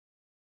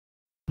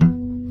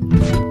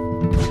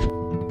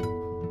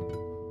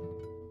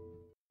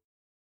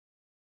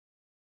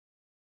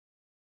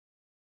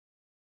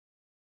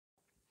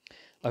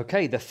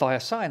Okay, the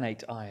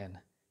thiocyanate ion,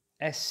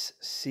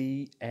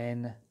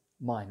 SCN-.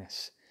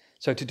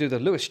 So to do the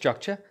Lewis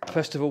structure,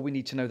 first of all, we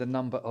need to know the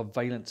number of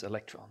valence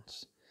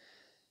electrons.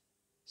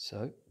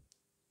 So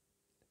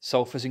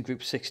sulfur's in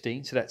group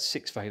 16, so that's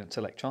 6 valence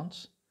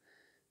electrons.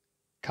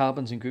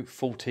 Carbon's in group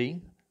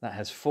 14, that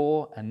has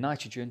 4, and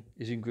nitrogen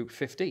is in group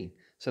 15,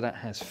 so that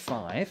has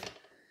 5.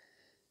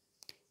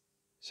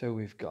 So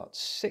we've got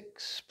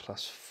 6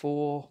 plus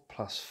 4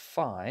 plus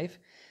 5,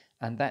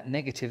 and that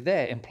negative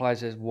there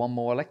implies there's one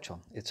more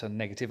electron. It's a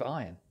negative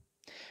ion.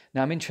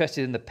 Now I'm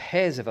interested in the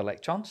pairs of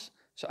electrons,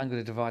 so I'm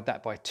going to divide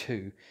that by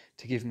 2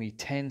 to give me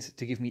 10,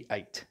 to give me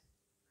 8.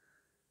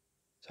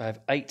 So I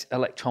have 8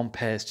 electron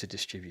pairs to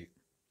distribute.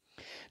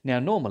 Now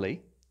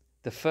normally,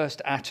 the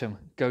first atom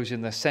goes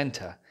in the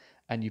center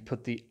and you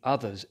put the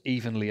others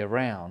evenly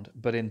around,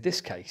 but in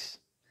this case,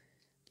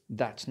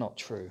 that's not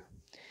true.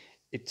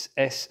 It's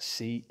S,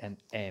 C, and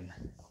N.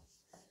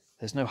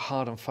 There's no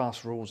hard and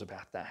fast rules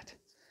about that.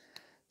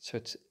 So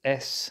it's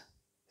S,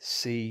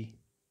 C,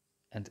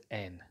 and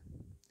N.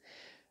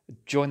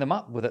 Join them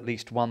up with at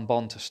least one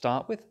bond to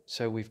start with.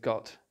 So we've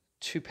got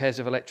 2 pairs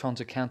of electrons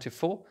accounted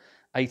for,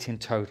 8 in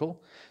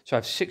total. So I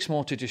have 6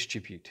 more to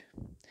distribute.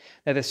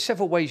 Now there's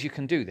several ways you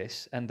can do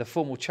this, and the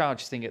formal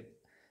charge thing at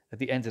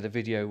the end of the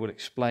video will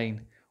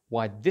explain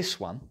why this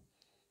one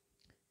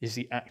is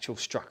the actual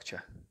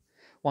structure.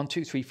 1,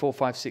 2, 3, 4,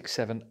 5, 6,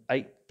 7,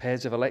 8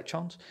 pairs of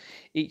electrons.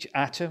 Each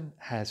atom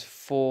has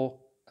 4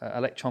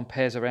 electron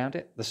pairs around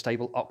it, the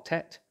stable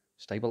octet,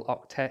 stable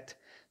octet,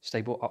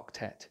 stable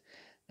octet.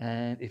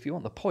 And if you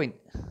want the point,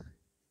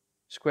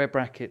 square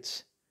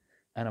brackets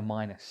and a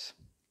minus.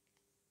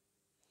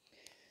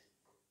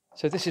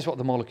 So this is what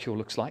the molecule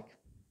looks like.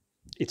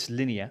 It's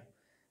linear,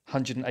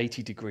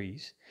 180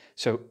 degrees.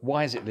 So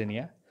why is it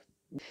linear?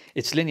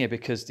 It's linear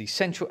because the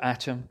central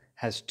atom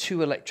has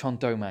 2 electron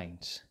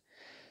domains.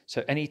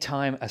 So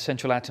anytime a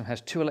central atom has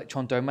 2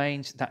 electron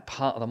domains, that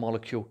part of the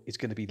molecule is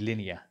going to be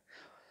linear.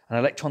 An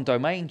electron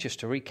domain, just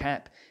to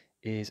recap,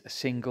 is a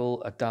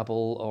single, a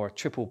double, or a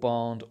triple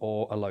bond,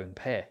 or a lone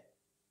pair.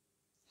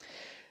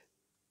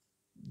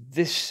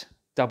 This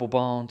double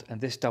bond and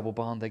this double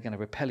bond, they're going to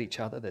repel each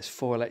other. There's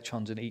 4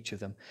 electrons in each of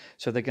them.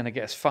 So they're going to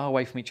get as far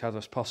away from each other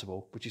as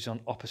possible, which is on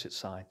opposite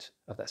sides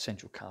of that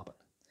central carbon.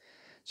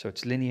 So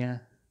it's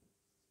linear,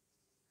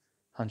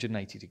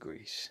 180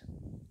 degrees.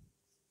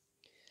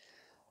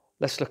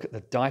 Let's look at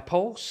the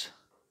dipoles.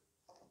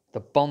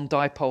 The bond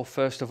dipole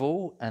first of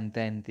all, and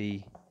then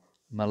the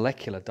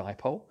molecular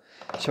dipole.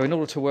 So in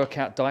order to work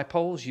out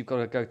dipoles, you've got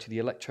to go to the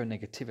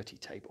electronegativity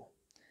table.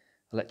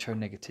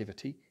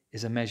 Electronegativity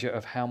is a measure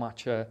of how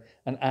much an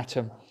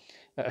atom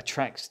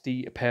attracts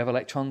the pair of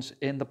electrons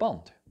in the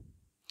bond.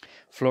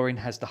 Fluorine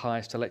has the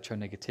highest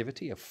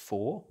electronegativity of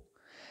 4.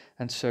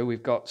 And so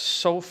we've got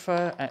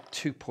sulfur at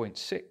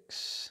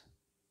 2.6.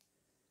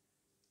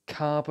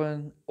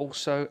 Carbon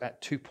also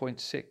at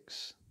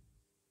 2.6,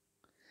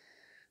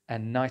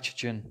 and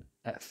nitrogen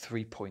at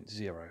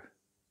 3.0.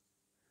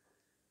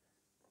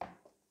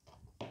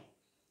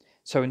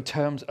 So in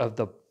terms of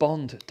the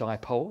bond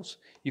dipoles,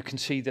 you can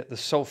see that the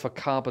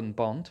sulfur-carbon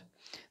bond,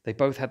 they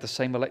both have the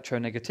same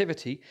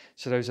electronegativity,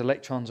 so those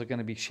electrons are going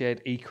to be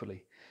shared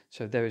equally.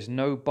 So there is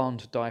no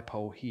bond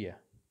dipole here.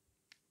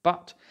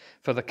 But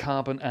for the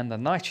carbon and the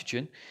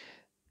nitrogen,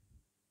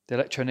 the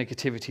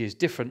electronegativity is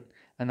different,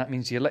 and that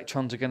means the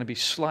electrons are going to be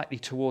slightly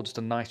towards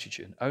the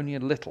nitrogen, only a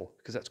little,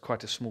 because that's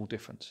quite a small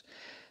difference.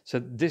 So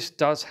this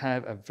does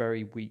have a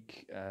very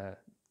weak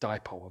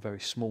dipole, a very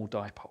small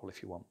dipole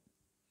if you want.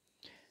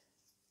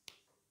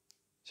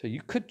 So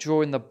you could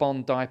draw in the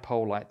bond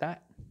dipole like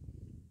that.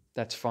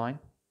 That's fine.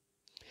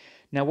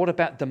 Now what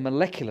about the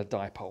molecular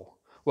dipole?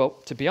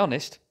 Well, to be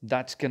honest,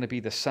 that's going to be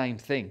the same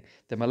thing.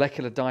 The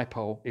molecular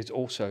dipole is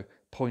also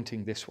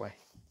pointing this way.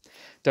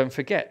 Don't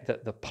forget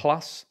that the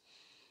plus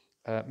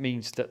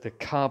means that the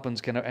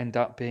carbon's going to end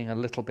up being a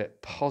little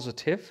bit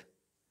positive,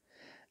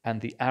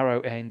 and the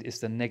arrow end is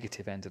the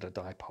negative end of the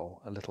dipole,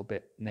 a little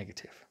bit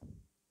negative.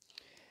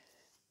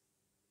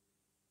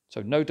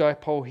 So no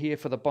dipole here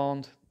for the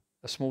bond,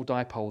 a small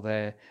dipole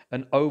there,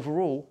 and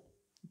overall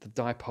the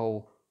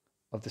dipole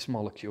of this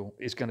molecule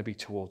is going to be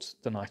towards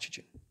the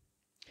nitrogen.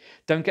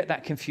 Don't get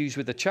that confused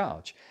with the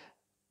charge.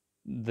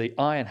 The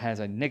iron has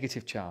a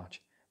negative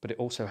charge, but it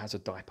also has a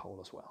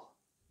dipole as well.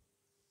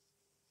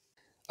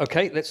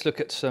 Okay, let's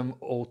look at some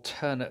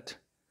alternate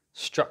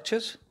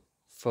structures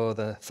for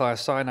the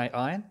thiocyanate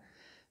ion.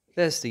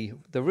 There's the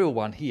real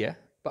one here,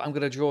 but I'm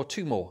going to draw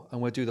 2 more,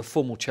 and we'll do the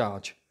formal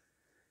charge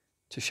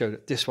to show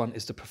that this one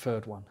is the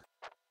preferred one.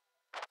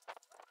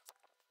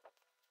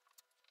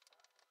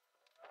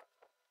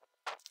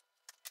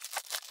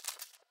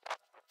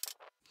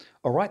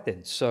 All right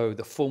then, so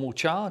the formal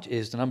charge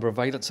is the number of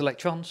valence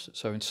electrons.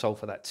 So in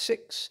sulfur that's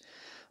 6,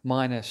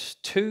 minus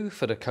 2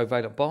 for the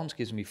covalent bonds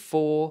gives me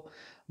 4,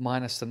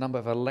 minus the number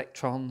of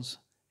electrons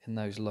in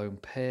those lone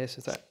pairs,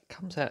 so that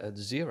comes out at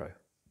 0.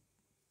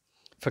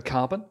 For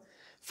carbon,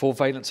 4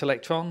 valence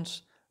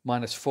electrons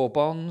minus 4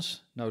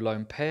 bonds, no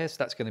lone pairs,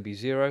 that's going to be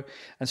 0.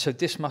 And so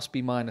this must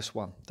be minus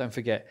 1. Don't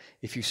forget,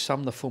 if you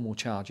sum the formal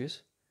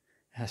charges,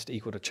 it has to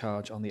equal the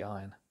charge on the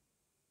ion.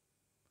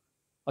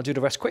 I'll do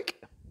the rest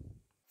quick.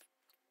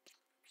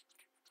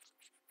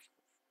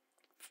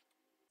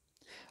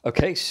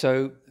 Okay,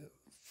 so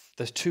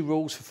there's 2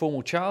 rules for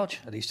formal charge,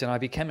 at least in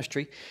IB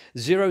chemistry.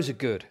 Zeros are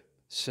good.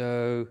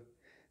 So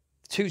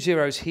 2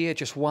 zeros here,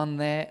 just 1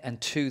 there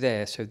and 2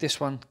 there. So this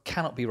one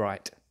cannot be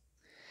right.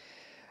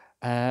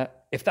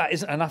 If that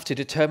isn't enough to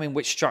determine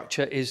which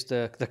structure is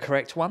the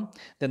correct one,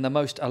 then the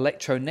most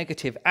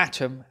electronegative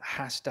atom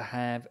has to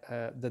have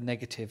the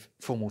negative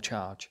formal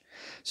charge.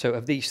 So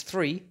of these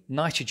 3,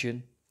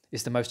 nitrogen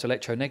is the most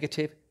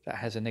electronegative. That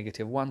has a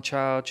negative 1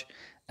 charge,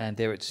 and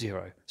there it's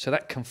 0. So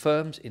that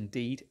confirms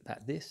indeed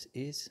that this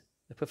is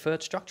the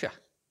preferred structure.